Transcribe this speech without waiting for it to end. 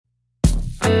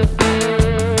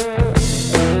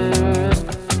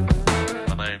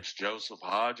My name's Joseph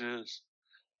Hodges.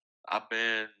 I've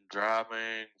been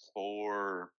driving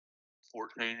for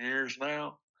 14 years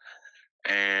now,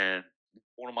 and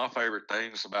one of my favorite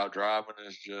things about driving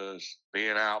is just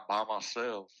being out by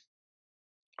myself.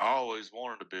 I always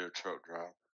wanted to be a truck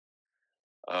driver.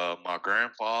 My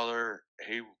grandfather,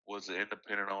 he was an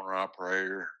independent owner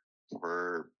operator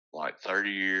for like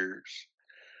 30 years.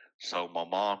 So my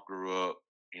mom grew up,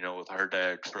 with her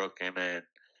dad trucking, and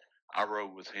I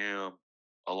rode with him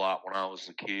a lot when I was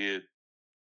a kid.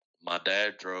 My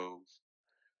dad drove,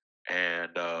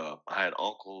 and I had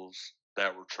uncles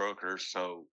that were truckers.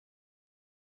 So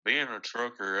being a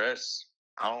trucker,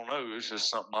 I don't know, it's just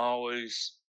something I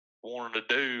always wanted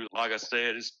to do. Like I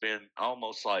said, it's been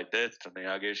almost like death to me.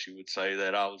 I guess you would say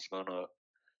that I was going to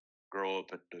grow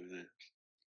up and do this.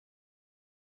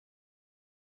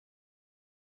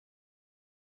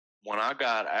 When I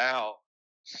got out,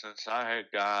 since I had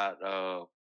got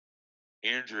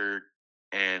injured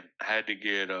and had to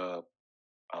get a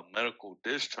medical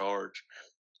discharge,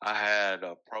 I had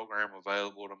a program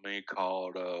available to me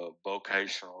called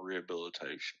vocational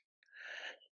rehabilitation.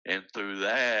 And through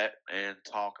that and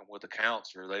talking with the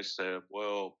counselor, they said,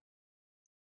 well,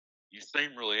 you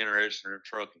seem really interested in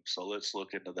trucking, so let's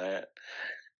look into that.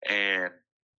 And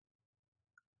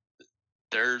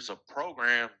there's a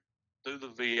program through the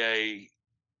VA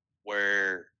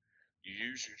where you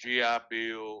use your GI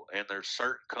Bill, and there's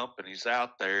certain companies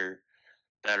out there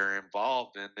that are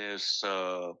involved in this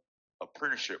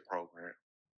apprenticeship program.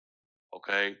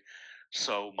 Okay,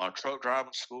 so my truck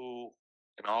driving school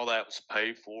and all that was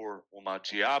paid for with my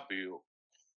GI Bill,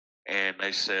 and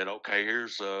they said, okay,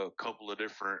 here's a couple of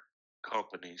different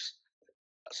companies.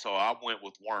 So I went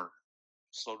with Werner.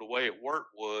 So the way it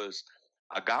worked was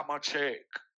I got my check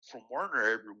from Werner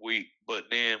every week, but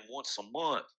then once a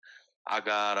month I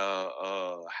got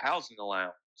a housing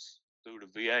allowance through the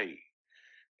VA,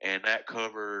 and that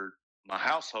covered my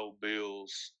household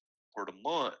bills for the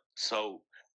month. So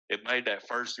it made that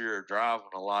first year of driving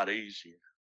a lot easier,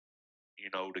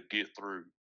 to get through.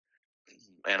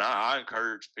 And I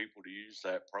encourage people to use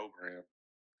that program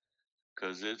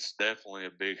because it's definitely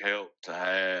a big help to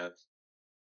have.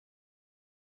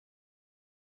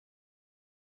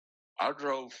 I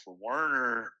drove for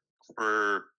Werner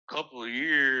for a couple of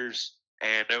years,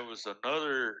 and there was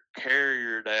another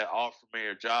carrier that offered me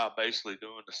a job basically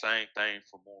doing the same thing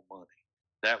for more money.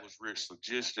 That was Rich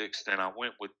Logistics, and I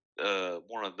went with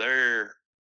one of their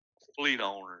fleet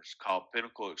owners called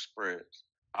Pinnacle Express.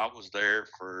 I was there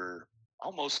for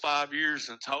almost 5 years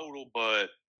in total, but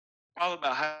probably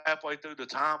about halfway through the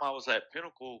time I was at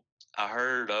Pinnacle, I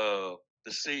heard the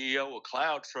CEO of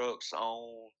CloudTrucks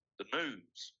on the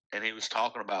news, and he was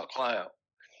talking about cloud.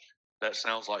 That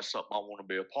sounds like something I want to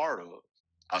be a part of.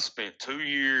 I spent 2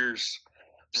 years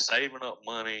saving up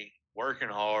money, working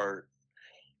hard,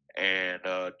 and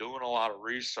doing a lot of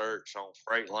research on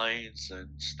freight lanes and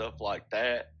stuff like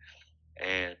that.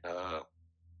 And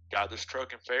got this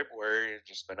truck in February and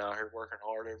just been out here working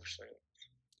hard ever since.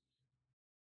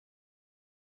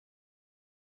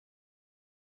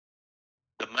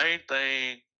 The main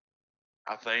thing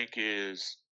I think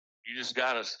is you just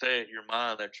got to set your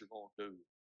mind that you're going to do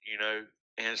it,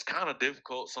 And it's kind of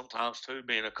difficult sometimes too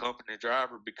being a company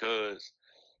driver because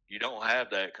you don't have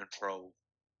that control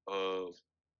of,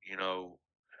 you know,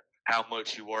 how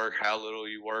much you work, how little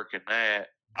you work, and that.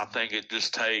 I think it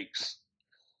just takes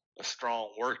a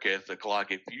strong work ethic.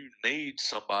 Like if you need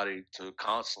somebody to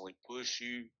constantly push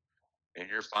you and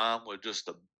you're fine with just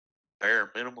the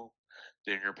bare minimum,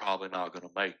 then you're probably not going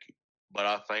to make it. But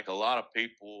I think a lot of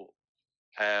people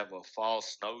have a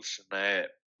false notion that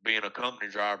being a company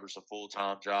driver is a full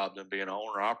time job, then being an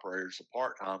owner operator is a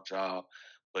part time job.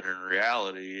 But in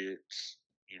reality, it's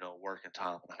working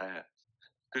time and a half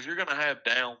because you're going to have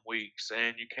down weeks,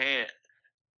 and you can't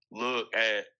look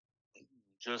at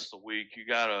just a week. You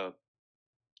got to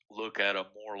look at a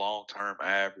more long term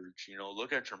average.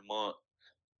 Look at your month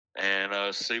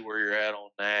and see where you're at on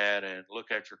that, and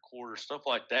look at your quarter, stuff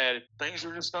like that. Things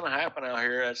are just going to happen out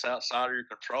here that's outside of your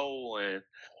control, and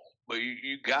but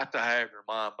you got to have your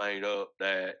mind made up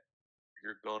that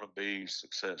you're going to be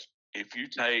successful. If you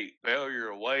take failure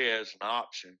away as an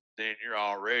option, then you're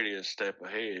already a step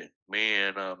ahead. Me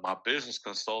and my business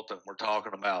consultant were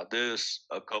talking about this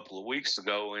a couple of weeks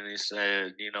ago, and he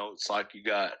said, it's like you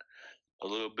got a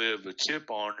little bit of a chip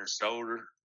on your shoulder,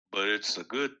 but it's a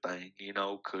good thing,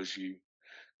 because you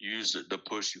use it to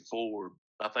push you forward.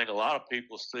 I think a lot of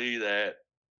people see that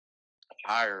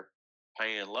higher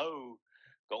paying load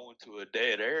going to a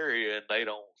dead area and they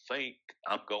don't think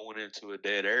I'm going into a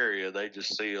dead area. They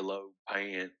just see a load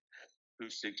paying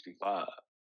 265.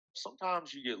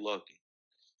 Sometimes you get lucky.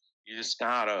 You just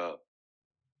gotta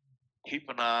keep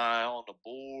an eye on the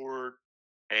board,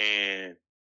 and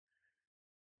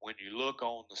when you look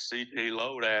on the CT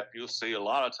load app, you'll see a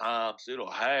lot of times it'll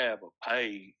have a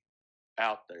pay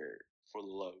out there for the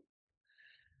load.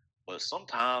 But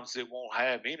sometimes it won't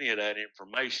have any of that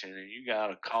information, and you got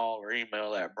to call or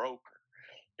email that broker.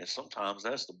 And sometimes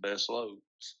that's the best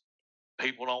loads.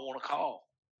 People don't want to call.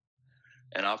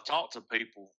 And I've talked to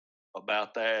people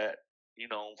about that,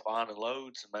 finding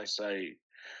loads, and they say,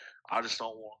 I just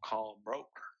don't want to call a broker.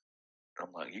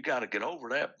 I'm like, you got to get over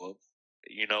that, book,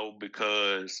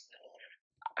 because,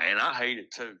 and I hate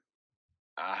it too.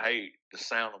 I hate the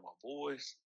sound of my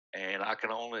voice, and I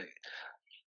don't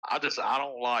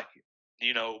like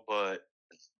it, but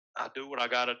I do what I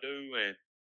got to do. And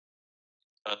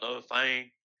another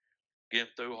thing, getting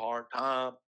through hard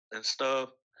time and stuff,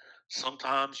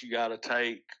 sometimes you got to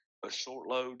take a short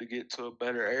load to get to a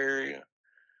better area.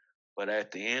 But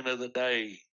at the end of the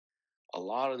day, a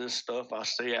lot of this stuff I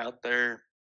see out there,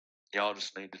 y'all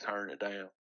just need to turn it down.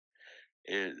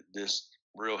 This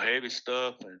real heavy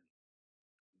stuff, and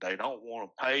they don't want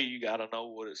to pay. You got to know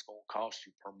what it's going to cost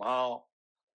you per mile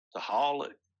to haul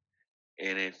it.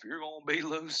 And if you're going to be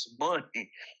losing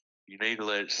money, you need to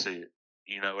let it sit.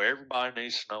 Everybody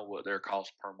needs to know what their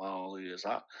cost per mile is.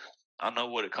 I know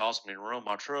what it costs me to run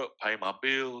my truck, pay my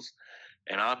bills,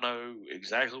 and I know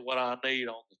exactly what I need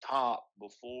on the top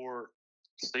before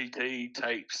CT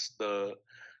takes the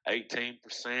 18%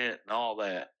 and all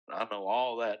that. I know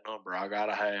all that number I got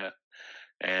to have.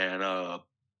 And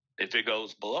if it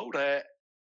goes below that,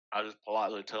 I just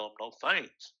politely tell them no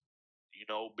thanks,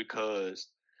 because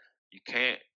you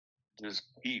can't just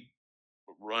keep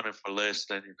running for less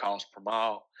than your cost per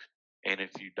mile. And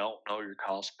if you don't know your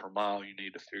cost per mile, you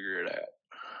need to figure it out.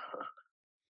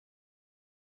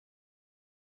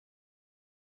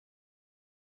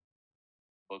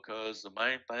 Because the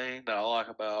main thing that I like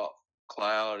about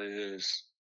Cloud is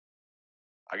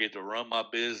I get to run my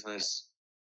business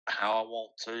how I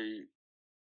want to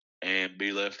and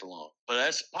be left alone. But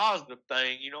that's a positive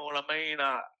thing, you know what I mean?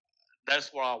 That's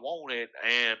what I wanted,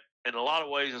 and in a lot of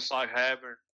ways, it's like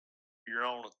having your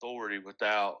own authority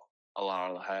without a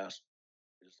lot of the hassle.